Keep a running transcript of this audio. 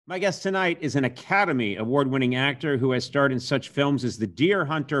My guest tonight is an Academy Award-winning actor who has starred in such films as The Deer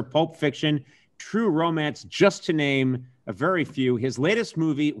Hunter, Pulp Fiction, True Romance, just to name a very few. His latest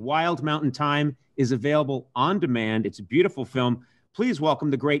movie, Wild Mountain Thyme, is available on demand. It's a beautiful film. Please welcome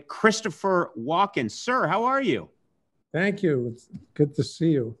the great Christopher Walken. Sir, how are you? Thank you. It's good to see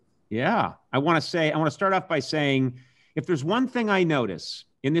you. Yeah. I want to start off by saying, if there's one thing I notice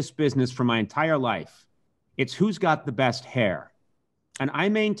in this business for my entire life, it's who's got the best hair. And I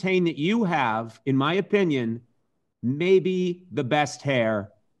maintain that you have, in my opinion, maybe the best hair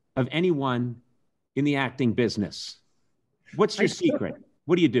of anyone in the acting business. What's your secret?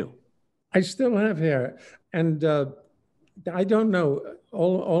 What do you do? I still have hair. And I don't know.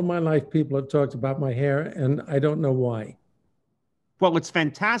 All my life, people have talked about my hair, and I don't know why. Well, it's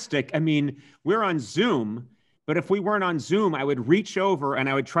fantastic. I mean, we're on Zoom, but if we weren't on Zoom, I would reach over and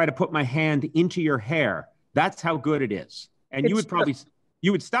I would try to put my hand into your hair. That's how good it is. And you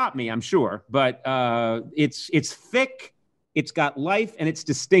would stop me, I'm sure, but it's thick, it's got life, and it's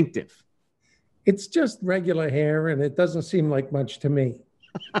distinctive. It's just regular hair, and it doesn't seem like much to me.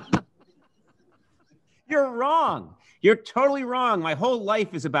 You're wrong. You're totally wrong. My whole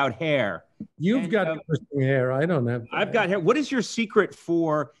life is about hair. You've got interesting hair. I don't have. I've got hair. What is your secret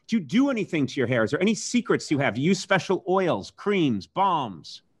for? Do you do anything to your hair? Is there any secrets you have? Do you use special oils, creams,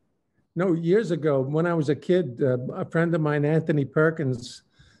 balms? No, years ago, when I was a kid, a friend of mine, Anthony Perkins,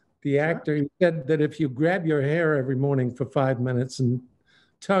 the actor, he said that if you grab your hair every morning for 5 minutes and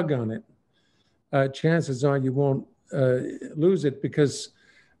tug on it, chances are you won't lose it, because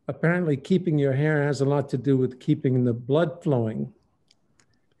apparently keeping your hair has a lot to do with keeping the blood flowing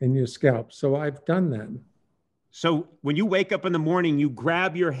in your scalp. So I've done that. So when you wake up in the morning, you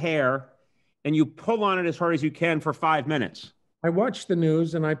grab your hair and you pull on it as hard as you can for 5 minutes. I watch the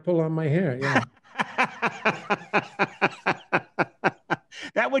news and I pull on my hair. Yeah.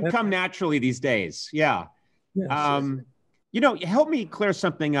 That would come naturally these days. Yeah. Yes. Help me clear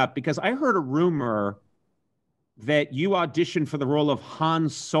something up, because I heard a rumor that you auditioned for the role of Han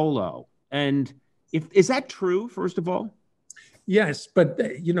Solo. And is that true, first of all? Yes. But,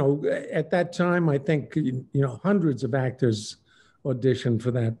 at that time, I think, hundreds of actors auditioned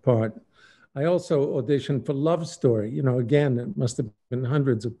for that part. I also auditioned for Love Story. Again, it must have been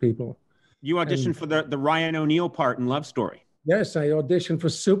hundreds of people. You auditioned for the Ryan O'Neal part in Love Story. Yes, I auditioned for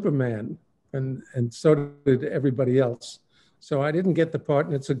Superman, and so did everybody else. So I didn't get the part,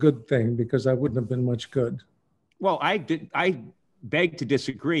 and it's a good thing, because I wouldn't have been much good. Well, I beg to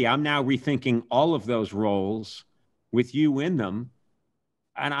disagree. I'm now rethinking all of those roles with you in them.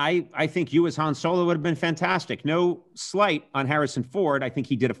 And I think you as Han Solo would have been fantastic. No slight on Harrison Ford. I think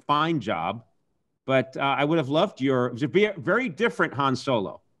he did a fine job. But I would have loved it was a very different Han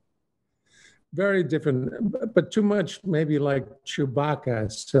Solo. Very different, but too much maybe like Chewbacca.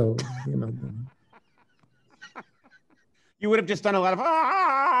 So, You would have just done a lot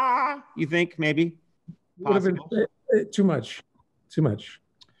of, you think, maybe? Would have been too much.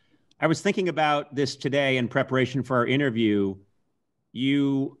 I was thinking about this today in preparation for our interview.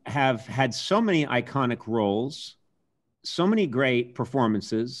 You have had so many iconic roles, so many great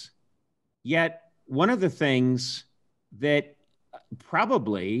performances, yet one of the things that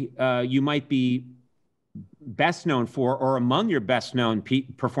probably you might be best known for, or among your best known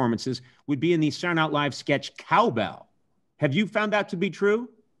performances, would be in the Saturday Night Live sketch Cowbell. Have you found that to be true?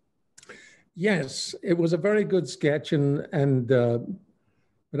 Yes, it was a very good sketch, but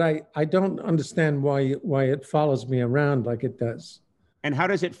I don't understand why it follows me around like it does. And how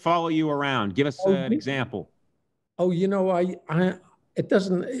does it follow you around? Give us an example. Oh, it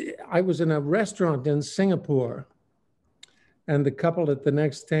doesn't. I was in a restaurant in Singapore, and the couple at the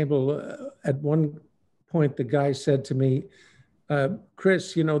next table, at one point, the guy said to me,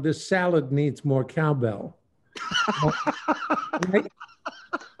 Chris, this salad needs more cowbell.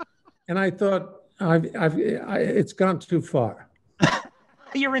 And I thought, it's gone too far.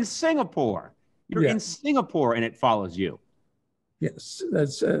 You're in Singapore. You're in Singapore, and it follows you. Yes,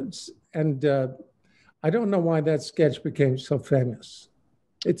 and I don't know why that sketch became so famous.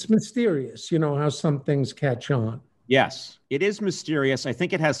 It's mysterious, how some things catch on. Yes, it is mysterious. I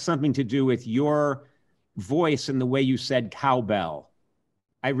think it has something to do with your voice and the way you said cowbell.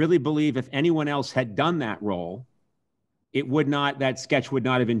 I really believe if anyone else had done that role, that sketch would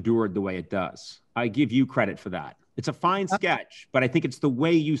not have endured the way it does. I give you credit for that. It's a fine sketch, but I think it's the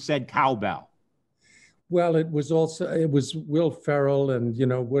way you said cowbell. Well, it was Will Ferrell and,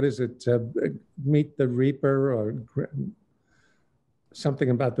 what is it? Meet the Reaper, or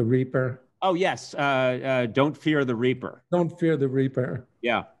something about the Reaper. Oh, yes. Don't Fear the Reaper. Don't Fear the Reaper.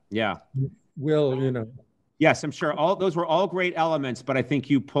 Yeah. Will, Yes, I'm sure all those were all great elements, but I think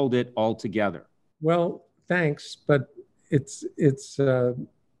you pulled it all together. Well, thanks, but it's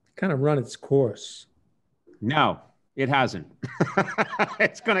kind of run its course. No, it hasn't.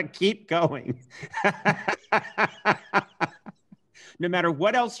 It's going to keep going. No matter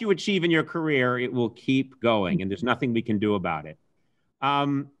what else you achieve in your career, it will keep going, and there's nothing we can do about it.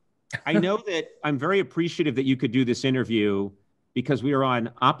 I know that I'm very appreciative that you could do this interview because we are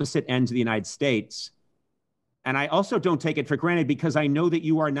on opposite ends of the United States. And I also don't take it for granted because I know that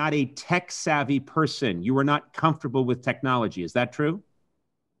you are not a tech-savvy person. You are not comfortable with technology. Is that true?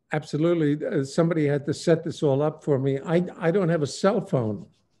 Absolutely. Somebody had to set this all up for me. I don't have a cell phone.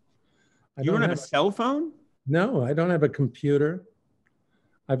 You don't have a cell phone? No, I don't have a computer.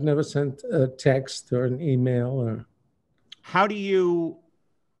 I've never sent a text or an email. Or. How do you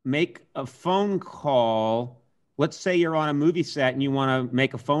make a phone call? Let's say you're on a movie set and you want to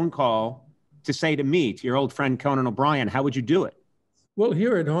make a phone call to say to me, to your old friend Conan O'Brien. How would you do it? Well,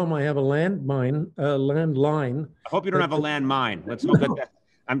 here at home, I have a landline. I hope you don't have a landmine. Let's hope that.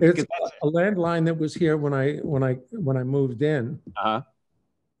 It's a landline that was here when I moved in.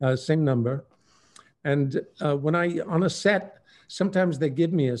 Same number. And when on a set, sometimes they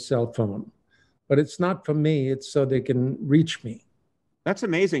give me a cell phone, but it's not for me. It's so they can reach me. That's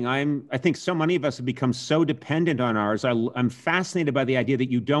amazing. I think so many of us have become so dependent on ours. I'm fascinated by the idea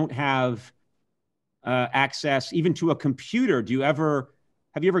that you don't have access even to a computer. Have you ever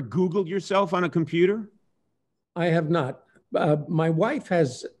Googled yourself on a computer? I have not. My wife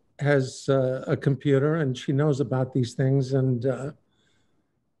has a computer and she knows about these things, and that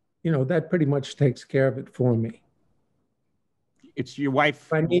pretty much takes care of it for me. It's your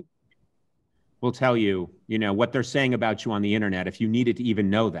wife will tell you, what they're saying about you on the internet if you needed to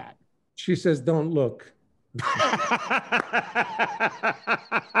even know that. She says, "Don't look."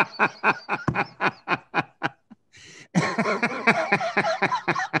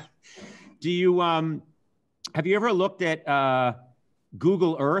 Do you have you ever looked at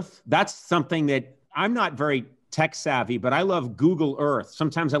Google Earth? That's something that I'm not very tech savvy, but I love Google Earth.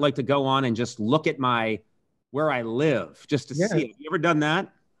 Sometimes I like to go on and just look at where I live just to see it. Have you ever done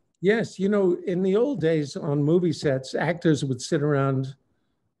that? Yes. In the old days on movie sets, actors would sit around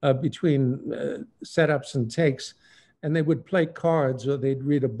between setups and takes, and they would play cards or they'd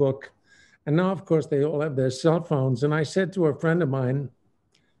read a book. And now, of course, they all have their cell phones. And I said to a friend of mine,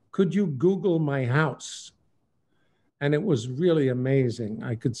 "Could you Google my house?" And it was really amazing.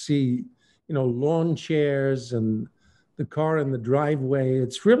 I could see, lawn chairs and the car in the driveway.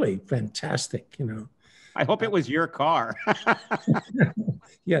 It's really fantastic, I hope it was your car.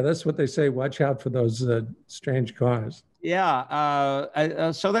 Yeah, that's what they say. Watch out for those strange cars.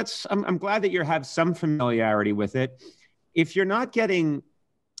 Yeah. So I'm glad that you have some familiarity with it. If you're not on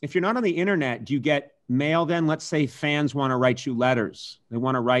the internet, do you get mail then? Let's say fans want to write you letters. They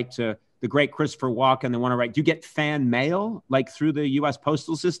want to write to the great Christopher Walken. They want to write. Do you get fan mail like through the U.S.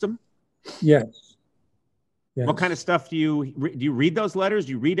 postal system? Yes. What kind of stuff do you read those letters?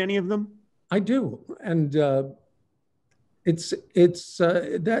 Do you read any of them? I do. And that's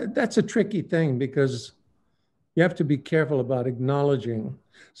a tricky thing because you have to be careful about acknowledging.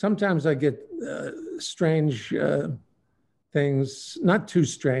 Sometimes I get strange things, not too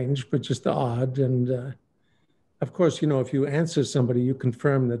strange, but just odd. And of course, if you answer somebody, you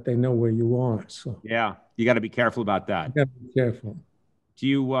confirm that they know where you are. So yeah, you got to be careful about that. You got to be careful. Do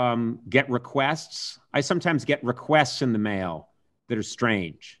you get requests? I sometimes get requests in the mail that are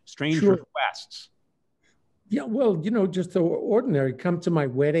strange Sure. requests. Yeah, well, just ordinary. Come to my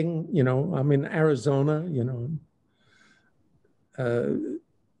wedding. I'm in Arizona. Do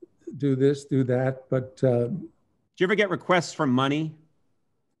this, do that. But do you ever get requests for money?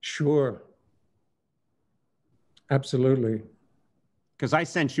 Sure. Absolutely. Because I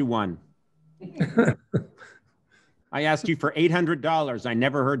sent you one. I asked you for $800. I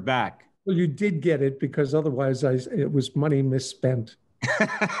never heard back. Well, you did get it because otherwise it was money misspent.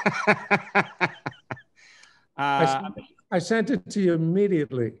 I sent it to you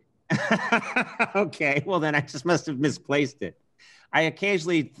immediately. Okay. Well, then I just must have misplaced it. I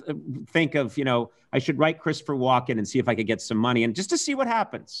occasionally think of, I should write Christopher Walken and see if I could get some money and just to see what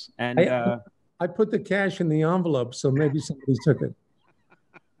happens. And I put the cash in the envelope, so maybe somebody took it.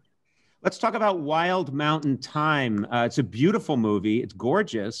 Let's talk about Wild Mountain Thyme. It's a beautiful movie. It's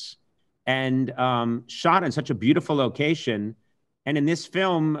gorgeous and shot in such a beautiful location. And in this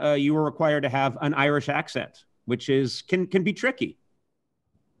film, you were required to have an Irish accent, which can be tricky.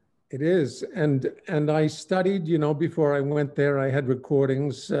 It is. And I studied, before I went there, I had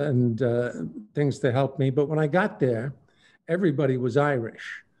recordings and things to help me. But when I got there, everybody was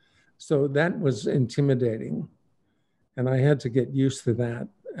Irish. So that was intimidating. And I had to get used to that.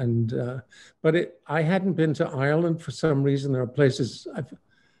 And but I hadn't been to Ireland for some reason. There are places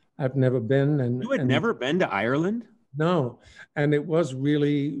I've never been. And you had never been to Ireland? No, and it was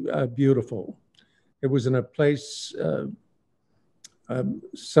really beautiful. It was in a place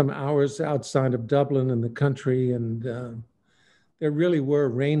some hours outside of Dublin in the country, and there really were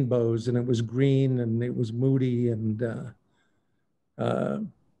rainbows, and it was green, and it was moody, and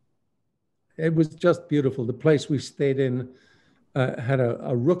it was just beautiful. The place we stayed in had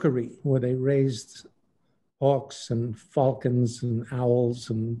a rookery where they raised hawks and falcons and owls,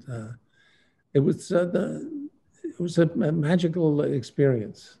 and it was a magical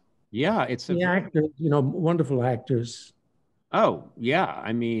experience. Yeah, it's the actors, wonderful actors. Oh yeah,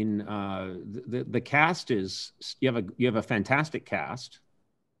 I mean, the cast is you have a fantastic cast.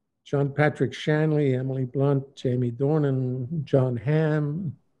 John Patrick Shanley, Emily Blunt, Jamie Dornan, John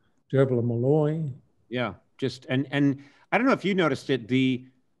Hamm, Dervla Malloy. Yeah, and I don't know if you noticed it, the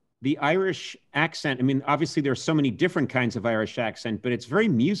Irish accent. I mean, obviously there's so many different kinds of Irish accent, but it's very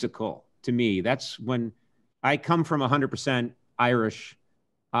musical to me. That's when I come from 100% Irish.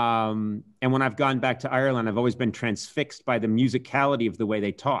 And when I've gone back to Ireland, I've always been transfixed by the musicality of the way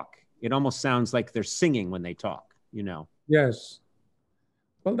they talk. It almost sounds like they're singing when they talk, Yes.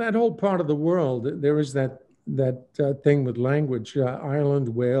 Well, that whole part of the world, there is that thing with language, Ireland,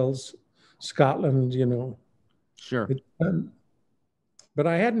 Wales, Scotland, Sure. But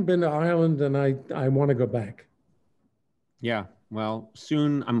I hadn't been to Ireland, and I want to go back. Yeah. Well,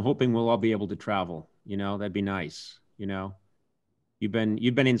 soon I'm hoping we'll all be able to travel. That'd be nice. You've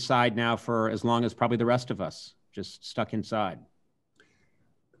been inside now for as long as probably the rest of us, just stuck inside.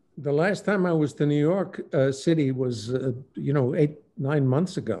 The last time I was to New York City was, 8-9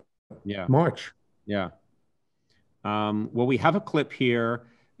 months ago. Yeah. March. Yeah. Well, we have a clip here,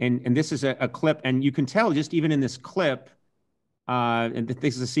 and this is a clip, and you can tell just even in this clip, and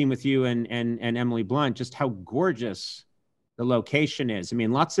this is a scene with you and Emily Blunt, just how gorgeous the location is. I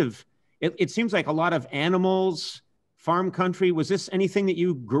mean, it seems like a lot of animals, farm country. Was this anything that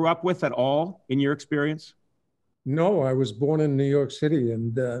you grew up with at all in your experience? No, I was born in New York City,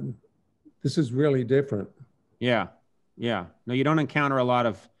 and this is really different. Yeah. Yeah. No, you don't encounter a lot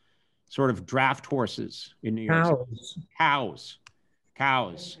of sort of draft horses in New York City. Cows.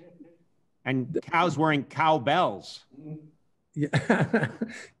 And cows wearing cowbells. Yeah.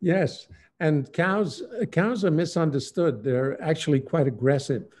 Yes. And cows are misunderstood. They're actually quite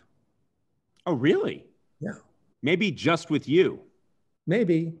aggressive. Oh, really? Yeah. Maybe just with you.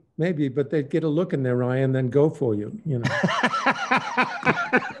 Maybe, but they'd get a look in their eye and then go for you,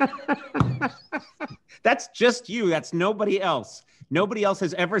 That's just you. That's nobody else. Nobody else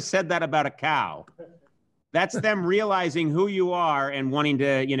has ever said that about a cow. That's them realizing who you are and wanting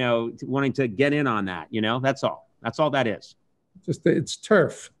to get in on that. That's all. That's all that is. It's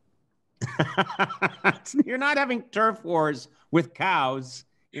turf. You're not having turf wars with cows.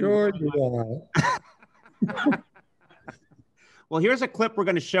 Sure you are. Well, here's a clip we're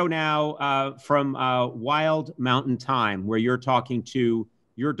going to show now from Wild Mountain Thyme, where you're talking to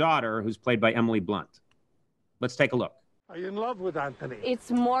your daughter, who's played by Emily Blunt. Let's take a look. Are you in love with Anthony?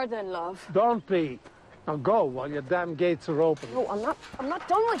 It's more than love. Don't be. Now go while your damn gates are open. No, I'm not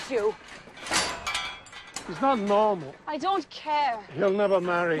done with you. He's not normal. I don't care. He'll never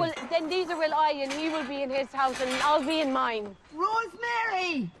marry. Well, then neither will I, and he will be in his house, and I'll be in mine.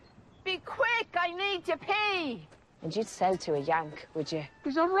 Rosemary! Be quick, I need to pee. And you'd sell to a Yank, would you?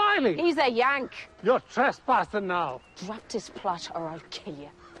 He's O'Reilly. He's a Yank. You're trespassing now. Drop this plot or I'll kill you.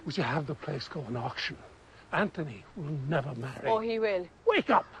 Would you have the place go on auction? Anthony will never marry. Oh, he will.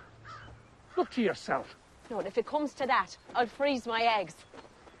 Wake up! Look to yourself. No, if it comes to that, I'll freeze my eggs.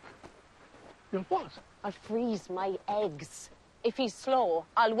 You'll what? I'll freeze my eggs. If he's slow,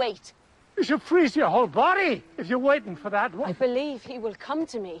 I'll wait. You should freeze your whole body if you're waiting for that. I believe he will come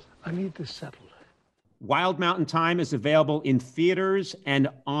to me. I need this settled. Wild Mountain Thyme is available in theaters and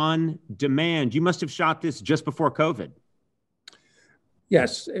on demand. You must have shot this just before COVID.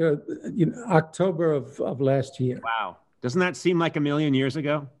 Yes, October of last year. Wow. Doesn't that seem like a million years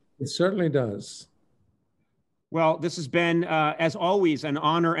ago? It certainly does. Well, this has been, as always, an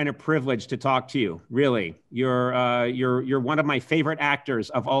honor and a privilege to talk to you. Really, you're one of my favorite actors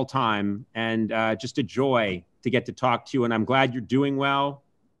of all time, and just a joy to get to talk to you. And I'm glad you're doing well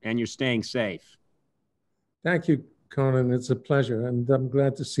and you're staying safe. Thank you, Conan. It's a pleasure, and I'm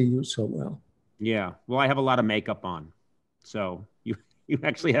glad to see you so well. Yeah. Well, I have a lot of makeup on, so you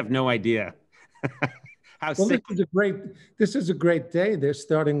actually have no idea How Well, sick. this is a great day. They're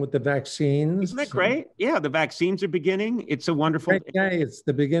starting with the vaccines. Isn't that great? Yeah, the vaccines are beginning. It's a wonderful Great day. It's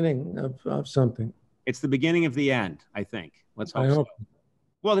the beginning of something. It's the beginning of the end, I think. Let's hope, so.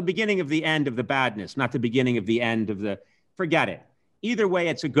 Well, the beginning of the end of the badness, not the beginning of the end of the, forget it. Either way,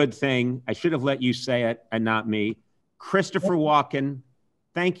 it's a good thing. I should have let you say it and not me. Christopher Walken,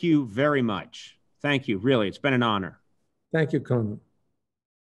 thank you very much. Thank you. Really, it's been an honor. Thank you, Conan.